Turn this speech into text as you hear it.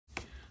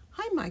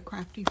Hi, my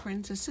crafty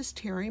friends. This is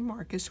Terry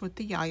Marcus with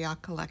the Yaya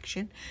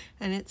Collection,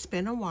 and it's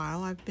been a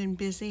while. I've been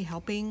busy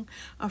helping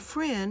a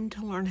friend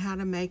to learn how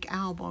to make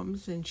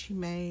albums, and she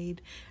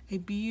made a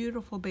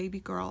beautiful baby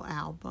girl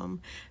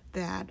album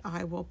that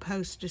I will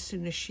post as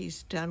soon as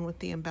she's done with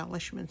the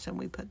embellishments and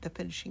we put the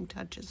finishing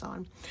touches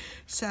on.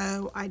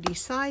 So I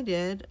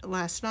decided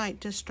last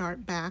night to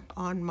start back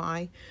on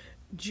my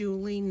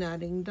Julie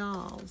Nutting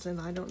dolls,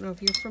 and I don't know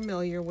if you're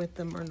familiar with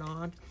them or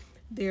not.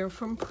 They're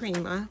from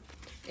Prima,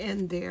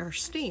 and they're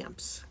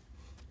stamps,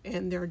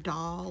 and they're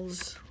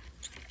dolls.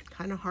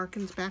 Kind of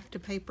harkens back to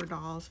paper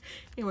dolls.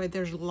 Anyway,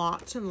 there's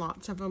lots and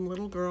lots of them,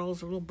 little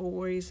girls, little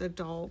boys,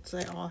 adults.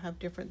 They all have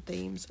different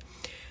themes.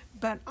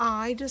 But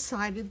I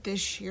decided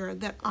this year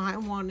that I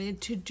wanted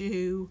to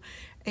do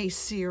a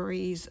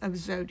series of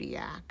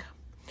Zodiac.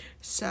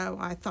 So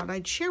I thought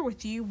I'd share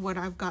with you what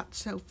I've got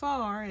so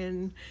far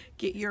and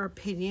get your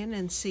opinion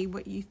and see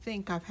what you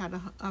think. I've had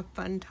a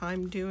fun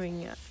time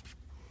doing it.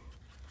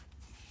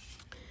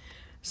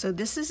 So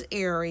this is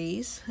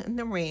Aries and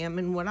the Ram,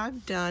 and what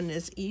I've done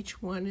is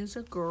each one is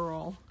a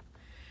girl,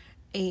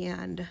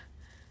 and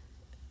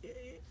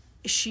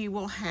she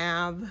will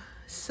have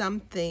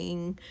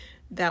something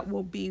that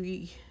will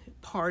be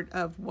part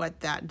of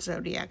what that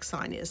zodiac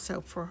sign is. So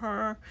for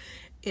her,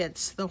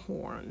 it's the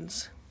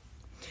horns.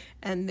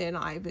 And then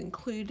I've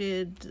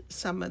included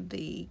some of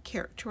the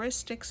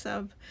characteristics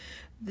of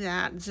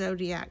that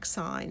zodiac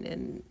sign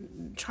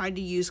and tried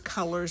to use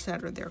colors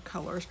that are their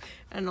colors.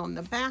 And on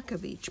the back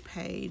of each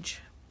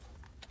page,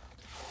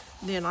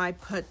 then I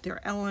put their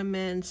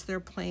elements,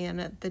 their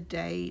planet, the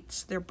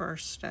dates, their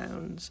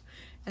birthstones,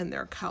 and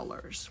their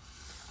colors.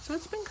 So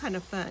it's been kind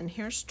of fun.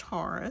 Here's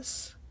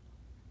Taurus.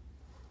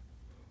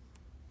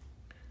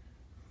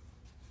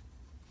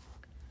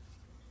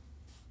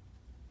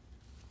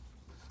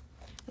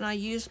 And I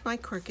used my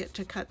Cricut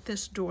to cut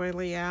this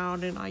doily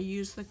out, and I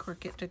used the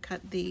Cricut to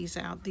cut these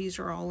out. These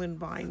are all in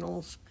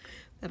vinyls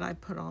that I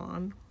put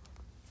on.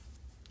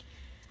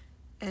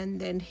 And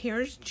then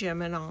here's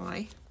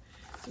Gemini,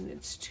 and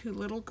it's two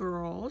little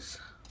girls.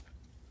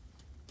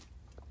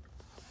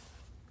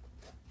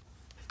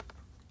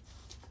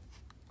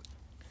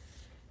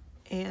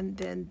 And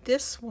then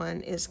this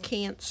one is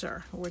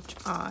Cancer, which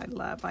I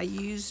love. I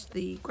used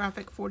the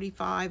Graphic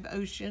 45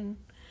 Ocean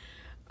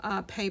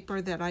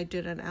paper that I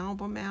did an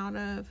album out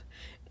of,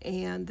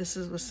 and this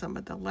is with some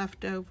of the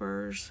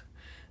leftovers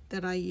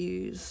that I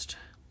used.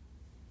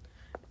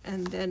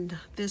 And then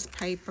this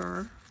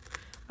paper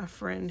a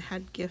friend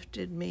had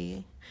gifted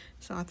me,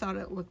 so I thought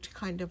it looked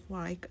kind of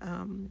like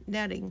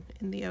netting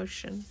in the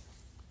ocean.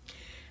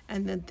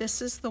 And then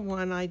this is the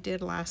one I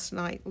did last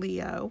night,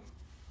 Leo,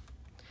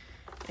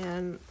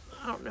 and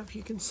I don't know if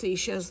you can see,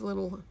 she has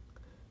little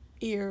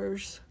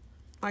ears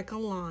like a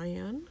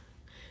lion.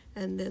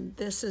 And then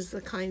this is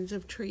the kinds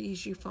of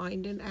trees you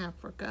find in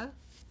Africa.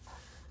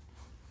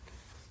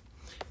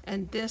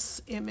 And this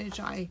image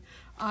I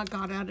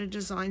got out of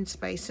Design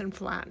Space and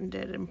flattened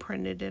it and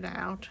printed it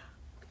out.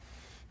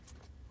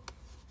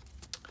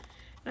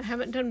 I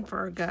haven't done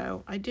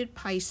Virgo. I did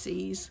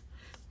Pisces.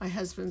 My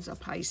husband's a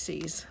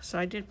Pisces, so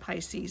I did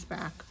Pisces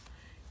back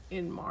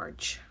in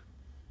March.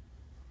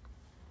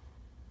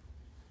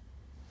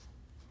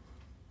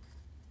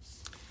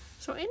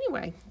 So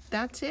anyway,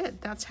 that's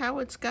it. That's how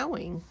it's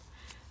going.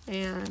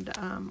 And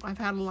I've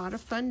had a lot of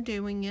fun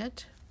doing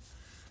it.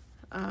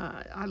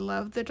 I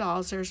love the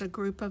dolls. There's a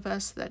group of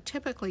us that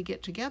typically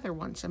get together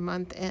once a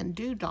month and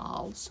do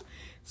dolls.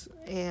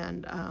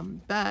 And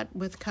but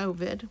with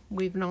COVID,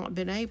 we've not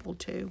been able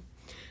to.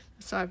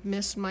 So I've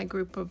missed my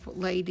group of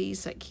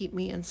ladies that keep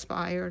me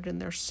inspired, and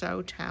they're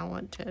so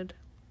talented.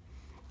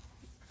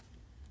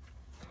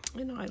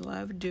 And I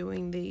love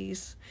doing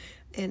these.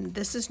 And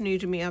this is new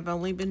to me. I've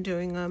only been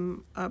doing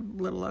them a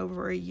little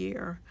over a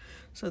year.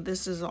 So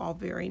this is all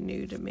very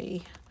new to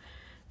me,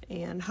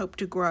 and hope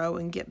to grow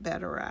and get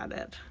better at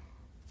it.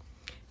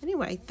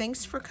 Anyway,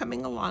 thanks for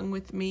coming along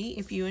with me.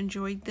 If you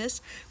enjoyed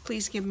this,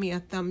 please give me a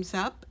thumbs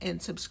up and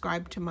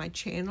subscribe to my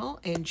channel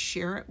and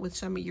share it with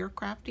some of your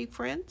crafty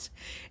friends.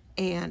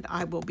 And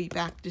I will be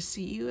back to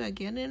see you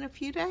again in a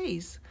few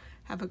days.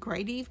 Have a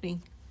great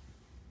evening.